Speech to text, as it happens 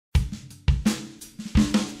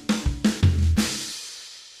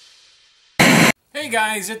Hey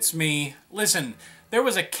guys, it's me. Listen, there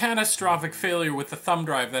was a catastrophic failure with the thumb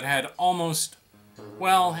drive that had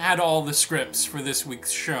had all the scripts for this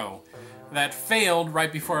week's show. That failed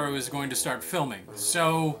right before I was going to start filming.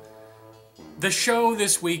 So, the show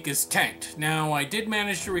this week is tanked. Now, I did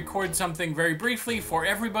manage to record something very briefly for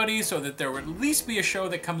everybody so that there would at least be a show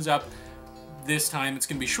that comes up this time. It's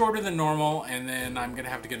going to be shorter than normal, and then I'm going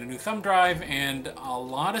to have to get a new thumb drive, and a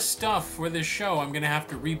lot of stuff for this show I'm going to have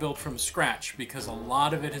to rebuild from scratch because a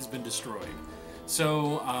lot of it has been destroyed.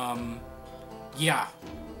 So, yeah.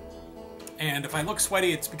 And if I look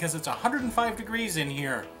sweaty, it's because it's 105 degrees in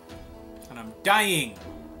here, and I'm dying.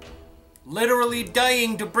 Literally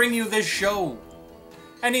dying to bring you this show.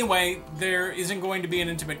 Anyway, there isn't going to be an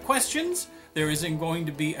Intimate Questions, there isn't going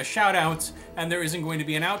to be a shout-outs, and there isn't going to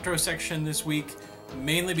be an outro section this week,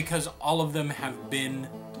 mainly because all of them have been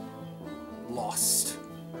lost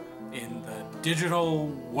in the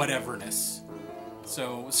digital whateverness.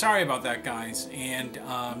 So, sorry about that, guys. And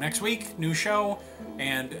next week, new show,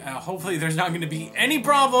 and hopefully there's not going to be any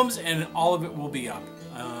problems, and all of it will be up.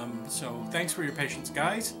 So, thanks for your patience,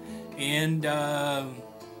 guys. And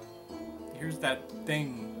here's that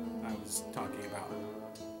thing I was talking about.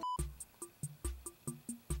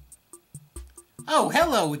 Oh,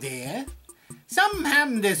 hello there. Something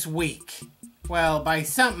happened this week. Well, by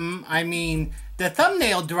something, I mean the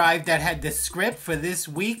thumbnail drive that had the script for this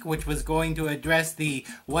week, which was going to address the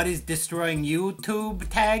 "What is destroying YouTube"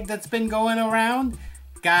 tag that's been going around,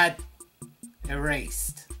 got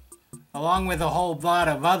erased. Along with a whole lot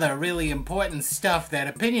of other really important stuff that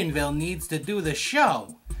Opinion-Ville needs to do the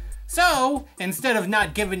show. So, instead of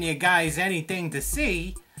not giving you guys anything to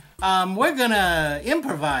see, we're gonna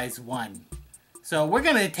improvise one. So we're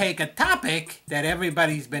gonna take a topic that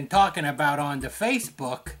everybody's been talking about on the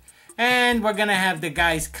Facebook, and we're gonna have the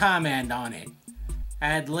guys comment on it.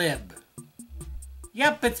 Ad lib.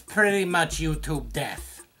 Yep, it's pretty much YouTube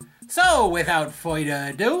death. So, without further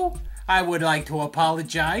ado, I would like to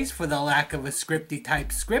apologize for the lack of a scripty type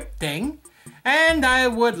scripting, and I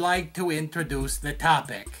would like to introduce the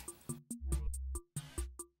topic.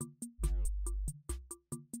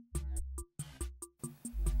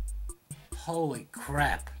 Holy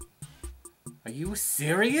crap. Are you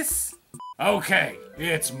serious? Okay,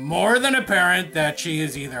 it's more than apparent that she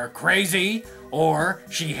is either crazy, or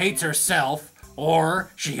she hates herself,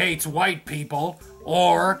 or she hates white people,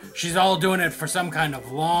 or she's all doing it for some kind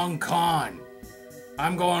of long con.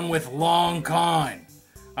 I'm going with long con.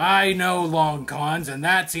 I know long cons, and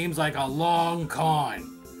that seems like a long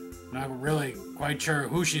con. Not really quite sure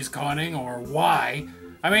who she's conning or why.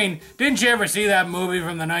 I mean, didn't you ever see that movie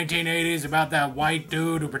from the 1980s about that white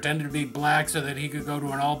dude who pretended to be black so that he could go to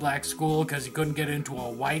an all-black school because he couldn't get into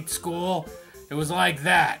a white school? It was like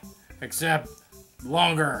that, except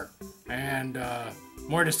longer and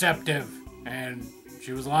more deceptive, and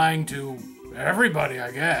she was lying to everybody,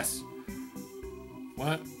 I guess.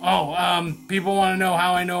 What? Oh, people want to know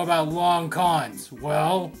how I know about long cons.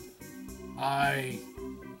 Well, I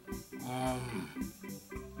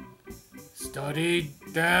studied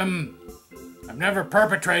them. I've never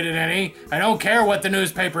perpetrated any. I don't care what the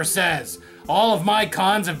newspaper says. All of my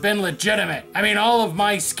cons have been legitimate. I mean, all of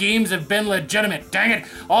my schemes have been legitimate. Dang it.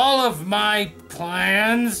 All of my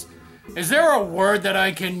plans. Is there a word that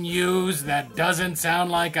I can use that doesn't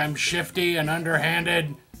sound like I'm shifty and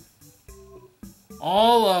underhanded?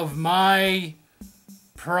 All of my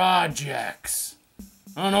projects.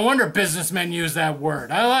 Oh, no wonder businessmen use that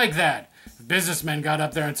word. I like that. If businessmen got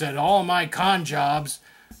up there and said, all of my con jobs,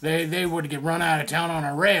 they would get run out of town on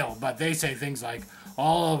a rail. But they say things like,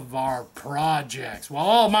 all of our projects. Well,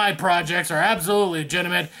 all my projects are absolutely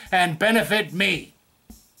legitimate and benefit me.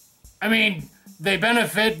 I mean, they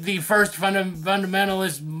benefit the first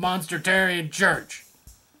fundamentalist monstertarian church.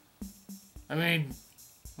 I mean,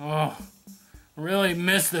 oh, I really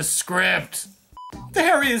miss the script.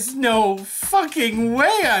 There is no fucking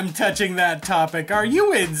way I'm touching that topic. Are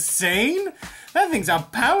you insane? That thing's a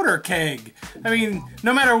powder keg. I mean,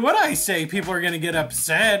 no matter what I say, people are gonna get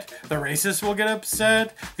upset. The racists will get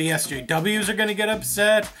upset. The SJWs are gonna get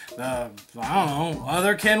upset. The, I don't know,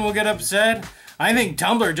 other kin will get upset. I think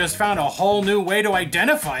Tumblr just found a whole new way to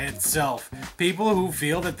identify itself. People who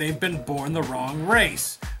feel that they've been born the wrong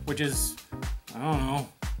race. Which is, I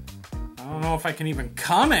don't know if I can even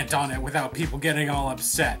comment on it without people getting all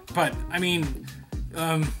upset. But, I mean,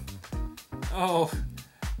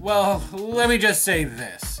 well, let me just say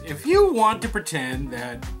this. If you want to pretend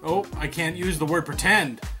that, oh, I can't use the word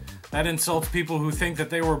pretend. That insults people who think that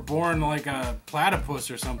they were born like a platypus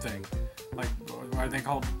or something. Like, are they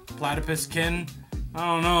called platypus kin? I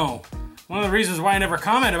don't know. One of the reasons why I never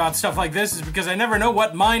comment about stuff like this is because I never know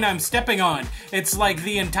what mine I'm stepping on. It's like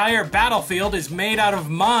the entire battlefield is made out of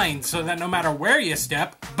mines, so that no matter where you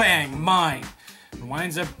step, bang, mine. It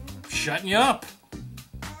winds up shutting you up,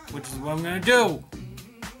 which is what I'm gonna do.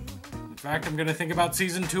 In fact, I'm gonna think about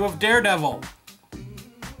season 2 of Daredevil.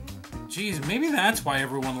 Geez, maybe that's why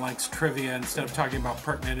everyone likes trivia instead of talking about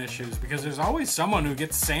pertinent issues, because there's always someone who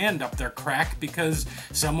gets sand up their crack because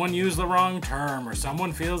someone used the wrong term, or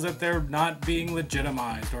someone feels that they're not being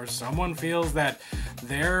legitimized, or someone feels that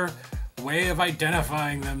their way of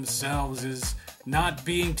identifying themselves is not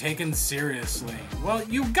being taken seriously. Well,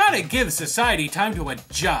 you gotta give society time to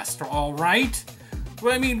adjust, alright?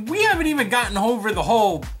 Well, I mean, we haven't even gotten over the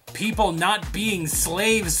whole people not being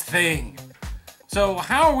slaves thing. So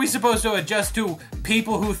how are we supposed to adjust to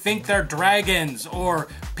people who think they're dragons, or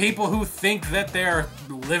people who think that they're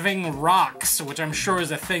living rocks, which I'm sure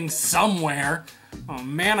is a thing somewhere? Oh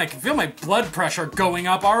man, I can feel my blood pressure going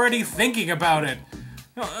up already thinking about it.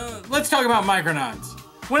 Let's talk about Micronauts.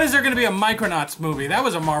 When is there going to be a Micronauts movie? That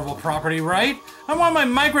was a Marvel property, right? I want my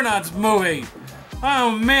Micronauts movie.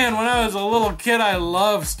 Oh man, when I was a little kid, I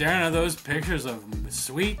loved staring at those pictures of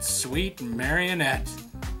sweet, sweet Marionette.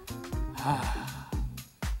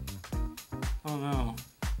 Oh no.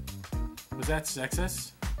 Was that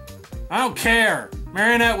sexist? I don't care!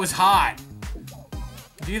 Marionette was hot!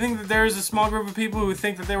 Do you think that there is a small group of people who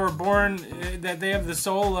think that they were born, that they have the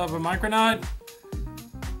soul of a Micronaut?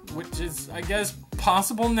 Which is, I guess,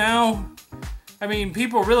 possible now? I mean,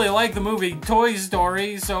 people really like the movie Toy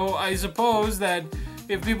Story, so I suppose that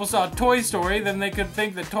if people saw Toy Story, then they could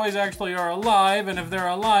think that toys actually are alive, and if they're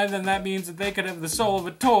alive, then that means that they could have the soul of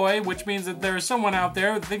a toy, which means that there's someone out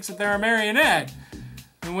there who thinks that they're a marionette.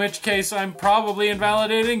 In which case, I'm probably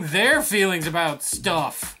invalidating their feelings about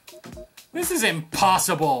stuff. This is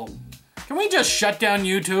impossible. Can we just shut down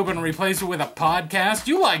YouTube and replace it with a podcast?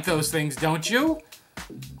 You like those things, don't you?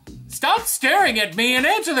 Stop staring at me and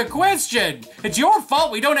answer the question! It's your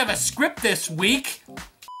fault we don't have a script this week!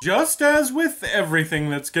 Just as with everything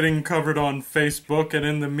that's getting covered on Facebook and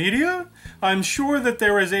in the media, I'm sure that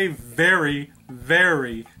there is a very,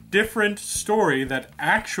 very different story that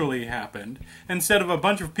actually happened, instead of a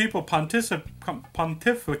bunch of people pontificate.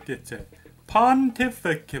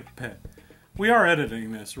 We are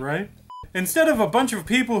editing this, right? Instead of a bunch of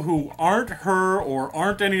people who aren't her or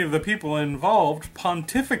aren't any of the people involved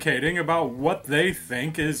pontificating about what they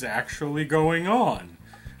think is actually going on.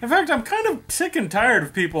 In fact, I'm kind of sick and tired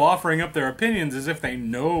of people offering up their opinions as if they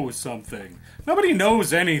know something. Nobody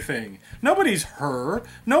knows anything. Nobody's her.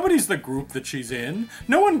 Nobody's the group that she's in.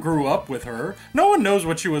 No one grew up with her. No one knows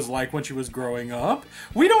what she was like when she was growing up.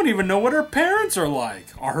 We don't even know what her parents are like.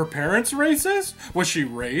 Are her parents racist? Was she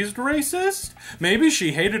raised racist? Maybe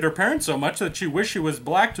she hated her parents so much that she wished she was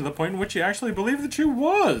black to the point in which she actually believed that she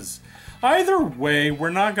was. Either way,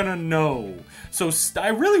 we're not gonna know. So I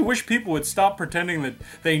really wish people would stop pretending that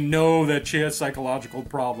they know that she has psychological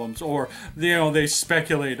problems, or, you know, they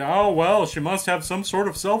speculate, oh, well, she must have some sort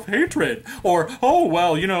of self-hatred, or, oh,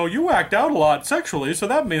 well, you know, you act out a lot sexually, so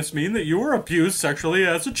that must mean that you were abused sexually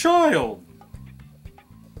as a child.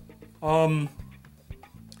 Well,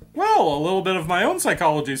 a little bit of my own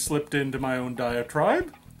psychology slipped into my own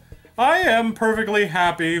diatribe. I am perfectly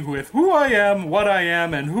happy with who I am, what I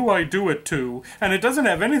am, and who I do it to, and it doesn't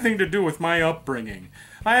have anything to do with my upbringing.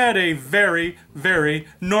 I had a very, very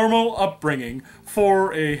normal upbringing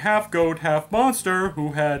for a half-goat, half-monster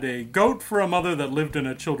who had a goat for a mother that lived in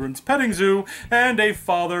a children's petting zoo, and a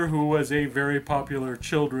father who was a very popular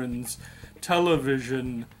children's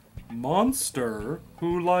television monster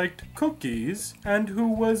who liked cookies and who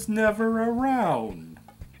was never around.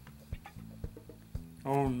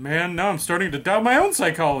 Oh man, now I'm starting to doubt my own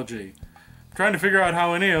psychology. I'm trying to figure out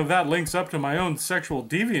how any of that links up to my own sexual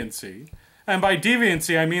deviancy. And by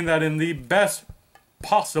deviancy, I mean that in the best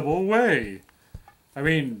possible way. I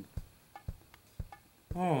mean...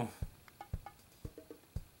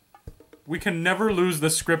 we can never lose the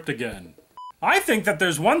script again. I think that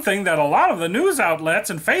there's one thing that a lot of the news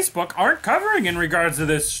outlets and Facebook aren't covering in regards to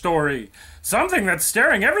this story. Something that's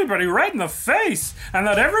staring everybody right in the face, and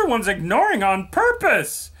that everyone's ignoring on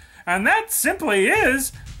purpose. And that simply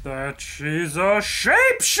is that she's a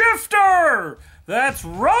shapeshifter! That's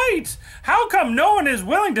right! How come no one is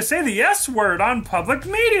willing to say the S word on public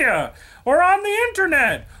media? Or on the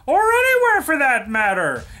internet? Or anywhere for that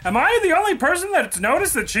matter? Am I the only person that's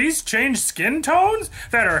noticed that she's changed skin tones?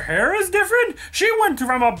 That her hair is different? She went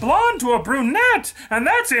from a blonde to a brunette, and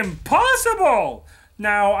that's impossible!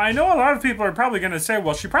 Now, I know a lot of people are probably going to say,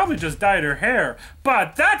 well, she probably just dyed her hair.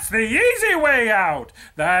 But that's the easy way out.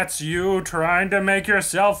 That's you trying to make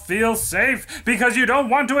yourself feel safe because you don't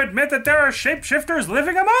want to admit that there are shapeshifters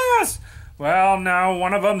living among us. Well, now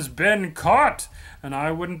one of them's been caught. And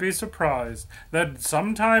I wouldn't be surprised that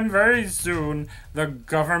sometime very soon the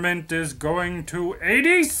government is going to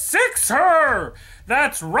 86 her.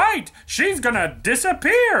 That's right. She's gonna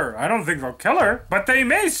disappear. I don't think they'll kill her, but they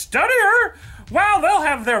may study her. Well, they'll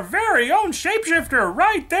have their very own shapeshifter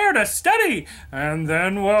right there to study. And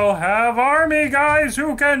then we'll have army guys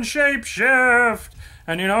who can shapeshift.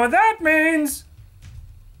 And you know what that means?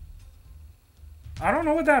 I don't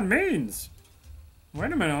know what that means.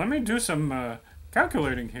 Wait a minute, let me do some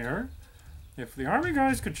calculating here. If the army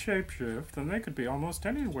guys could shapeshift, then they could be almost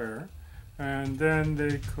anywhere. And then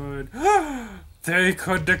they could... they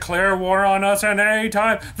could declare war on us at any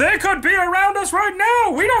time. They could be around us right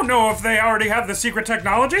now! We don't know if they already have the secret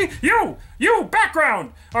technology. You!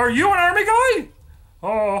 Background! Are you an army guy?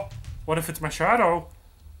 Oh, what if it's my shadow?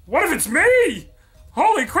 What if it's me?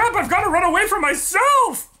 Holy crap, I've got to run away from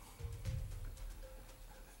myself!